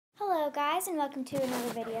guys, and welcome to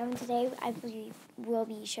another video, and today I will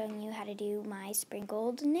be showing you how to do my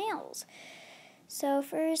sprinkled nails. So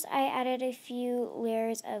first I added a few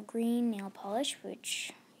layers of green nail polish,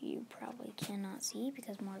 which you probably cannot see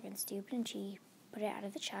because Morgan's stupid and she put it out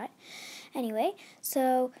of the shot. Anyway,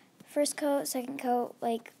 so first coat, second coat,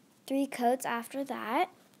 like 3 coats after that.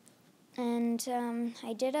 And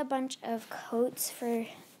I did a bunch of coats for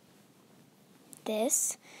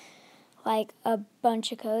this, like a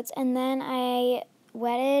bunch of coats, and then I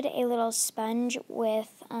wetted a little sponge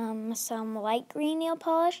with some light green nail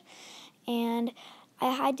polish, and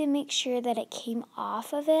I had to make sure that it came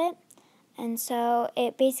off of it, and so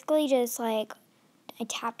it basically just like I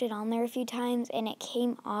tapped it on there a few times and it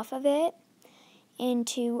came off of it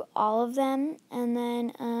into all of them, and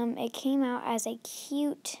then it came out as a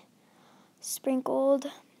cute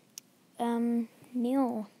sprinkled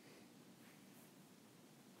nail.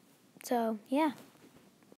 So, yeah.